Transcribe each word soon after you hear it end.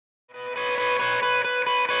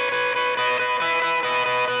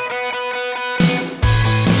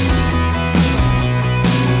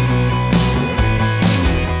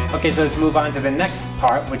Okay, so let's move on to the next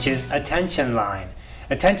part, which is attention line.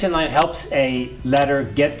 Attention line helps a letter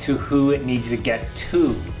get to who it needs to get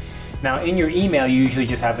to. Now, in your email, you usually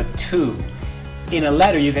just have a to. In a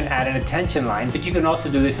letter, you can add an attention line, but you can also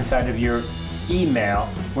do this inside of your email,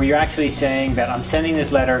 where you're actually saying that I'm sending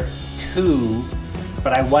this letter to,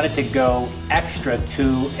 but I want it to go extra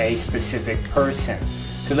to a specific person.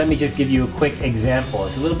 So let me just give you a quick example.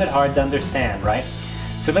 It's a little bit hard to understand, right?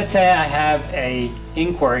 So let's say I have an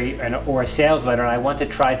inquiry or a sales letter, and I want to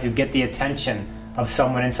try to get the attention of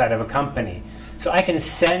someone inside of a company. So I can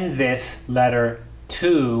send this letter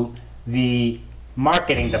to the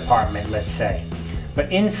marketing department, let's say.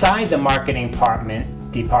 But inside the marketing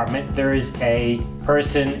department, there is a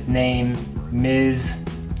person named Ms.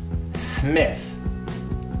 Smith.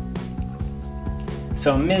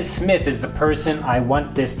 So Ms. Smith is the person I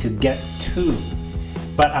want this to get to,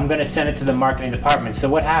 but I'm going to send it to the marketing department. So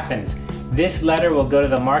what happens? This letter will go to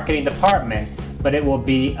the marketing department, but it will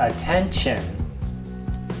be attention,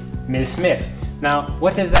 Ms. Smith. Now,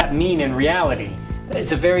 what does that mean in reality?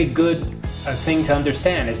 It's a very good thing to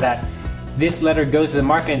understand, is that this letter goes to the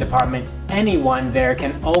marketing department. Anyone there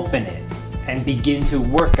can open it and begin to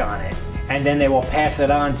work on it, and then they will pass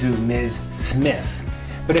it on to Ms. Smith.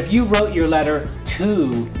 But if you wrote your letter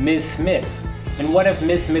to Ms. Smith, and what if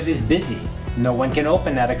Ms. Smith is busy? No one can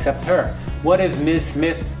open that except her. What if Ms.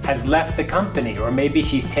 Smith has left the company, or maybe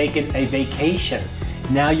she's taken a vacation?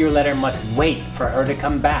 Now your letter must wait for her to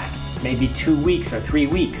come back, maybe 2 weeks or 3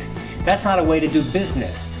 weeks. That's not a way to do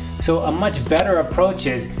business. So a much better approach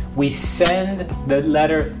is we send the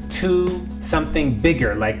letter to something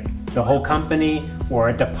bigger, like the whole company or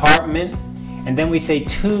a department, and then we say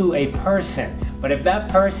to a person. But if that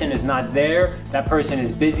person is not there, that person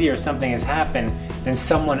is busy or something has happened, then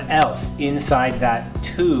someone else inside that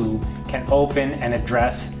to can open and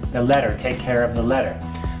address the letter, take care of the letter.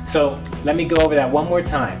 So let me go over that one more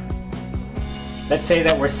time. Let's say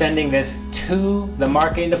that we're sending this to the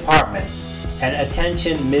marketing department, and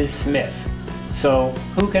attention Ms. Smith. So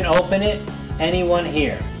who can open it? Anyone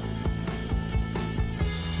here.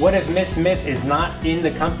 What if Ms. Smith is not in the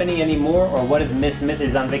company anymore, or what if Ms. Smith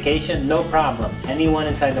is on vacation? No problem. Anyone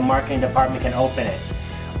inside the marketing department can open it.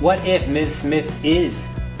 What if Ms. Smith is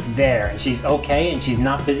there and she's okay and she's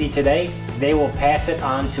not busy today? They will pass it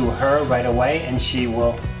on to her right away and she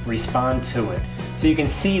will respond to it. So you can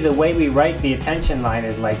see the way we write the attention line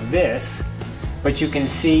is like this, but you can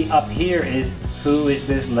see up here is who is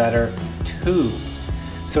this letter to.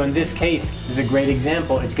 So in this case, is a great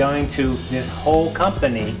example. It's going to this whole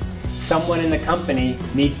company. Someone in the company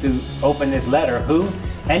needs to open this letter. Who?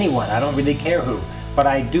 Anyone. I don't really care who. But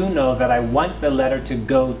I do know that I want the letter to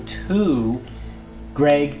go to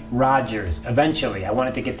Greg Rogers. Eventually, I want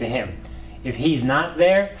it to get to him. If he's not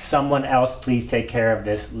there, someone else please take care of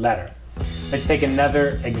this letter. Let's take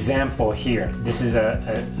another example here. This is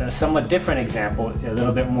a somewhat different example, a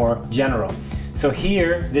little bit more general. So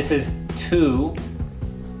here, this is to,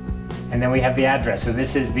 and then we have the address. So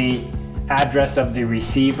this is the address of the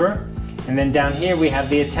receiver. And then down here we have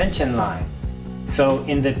the attention line. So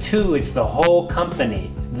in the to, it's the whole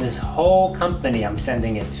company. This whole company I'm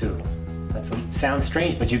sending it to. That sounds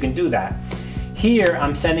strange, but you can do that. Here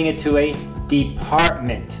I'm sending it to a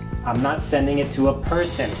department. I'm not sending it to a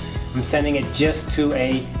person. I'm sending it just to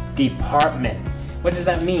a department. What does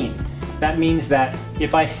that mean? That means that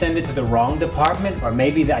if I send it to the wrong department, or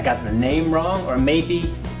maybe I got the name wrong, or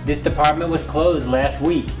maybe this department was closed last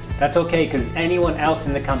week, that's okay, because anyone else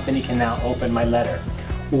in the company can now open my letter.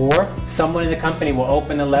 Or someone in the company will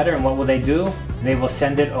open the letter, and what will they do? They will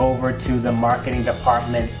send it over to the marketing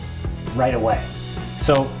department right away.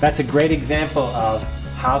 So that's a great example of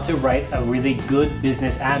how to write a really good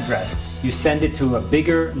business address. You send it to a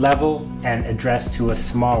bigger level and address to a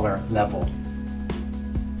smaller level.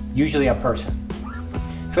 Usually a person.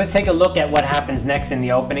 So let's take a look at what happens next in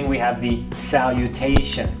the opening. We have the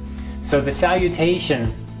salutation. So the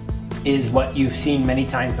salutation is what you've seen many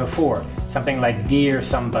times before. Something like dear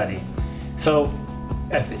somebody. So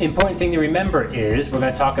an important thing to remember is, we're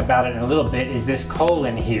going to talk about it in a little bit, is this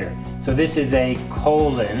colon here. So this is a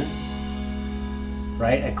colon,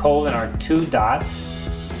 right? A colon are 2 dots.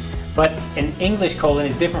 But an English colon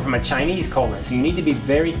is different from a Chinese colon, so you need to be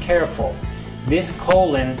very careful. This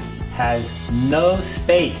colon has no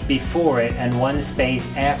space before it and 1 space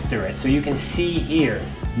after it. So you can see here,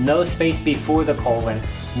 no space before the colon,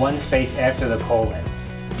 1 space after the colon.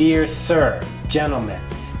 Dear sir, gentlemen.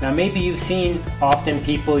 Now maybe you've seen often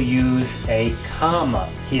people use a comma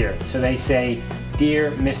here. So they say,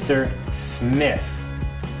 dear Mr. Smith.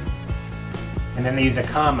 And then they use a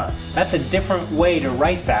comma. That's a different way to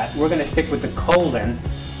write that. We're going to stick with the colon.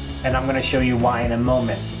 and I'm going to show you why in a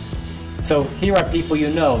moment. So here are people you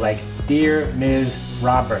know, like Dear Ms.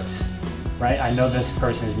 Roberts, right? I know this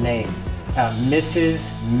person's name.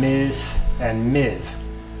 Mrs., Ms., and Ms.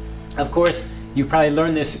 Of course, you probably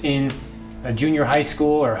learned this in a junior high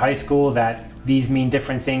school or high school that these mean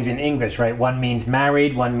different things in English, right? One means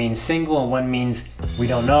married, one means single, and one means we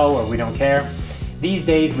don't know or we don't care. These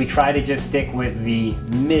days, we try to just stick with the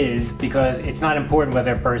Ms. because it's not important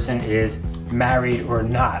whether a person is married or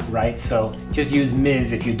not, right? So just use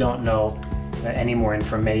Ms. if you don't know any more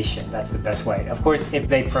information. That's the best way. Of course, if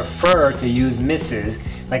they prefer to use Mrs.,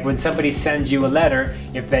 like when somebody sends you a letter,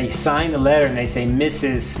 if they sign the letter and they say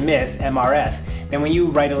Mrs. Smith, MRS, then when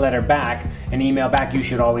you write a letter back, an email back, you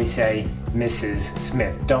should always say Mrs.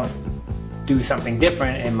 Smith. Don't do something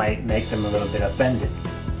different, it might make them a little bit offended.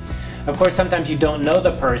 Of course, sometimes you don't know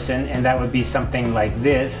the person, and that would be something like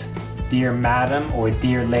this: Dear Madam, or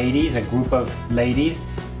Dear Ladies, a group of ladies.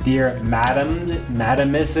 Dear Madam,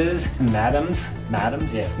 Madames,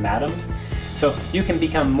 Madams, yes, Madams. So you can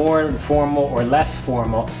become more formal or less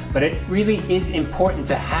formal, but it really is important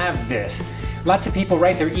to have this. Lots of people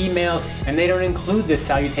write their emails and they don't include this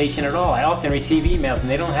salutation at all. I often receive emails and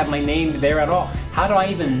they don't have my name there at all. How do I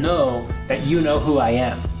even know that you know who I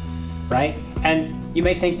am, right? And you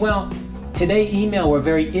may think, well, today email were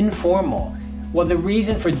very informal. Well, the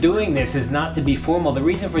reason for doing this is not to be formal. The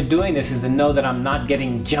reason for doing this is to know that I'm not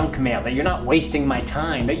getting junk mail, that you're not wasting my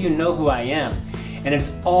time, that you know who I am. And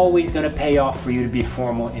it's always going to pay off for you to be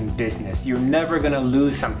formal in business. You're never going to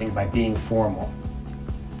lose something by being formal.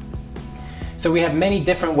 So we have many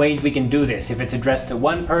different ways we can do this. If it's addressed to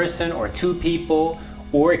one person or two people,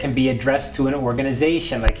 or it can be addressed to an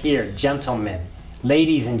organization, like here, gentlemen,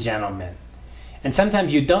 ladies and gentlemen. And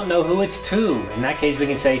sometimes you don't know who it's to. In that case, we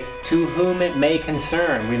can say, to whom it may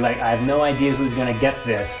concern. I have no idea who's going to get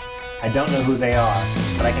this. I don't know who they are,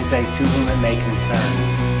 but I can say, to whom it may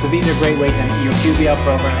concern. So these are great ways, and your QBL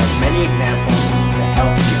program has many examples to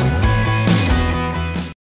help you.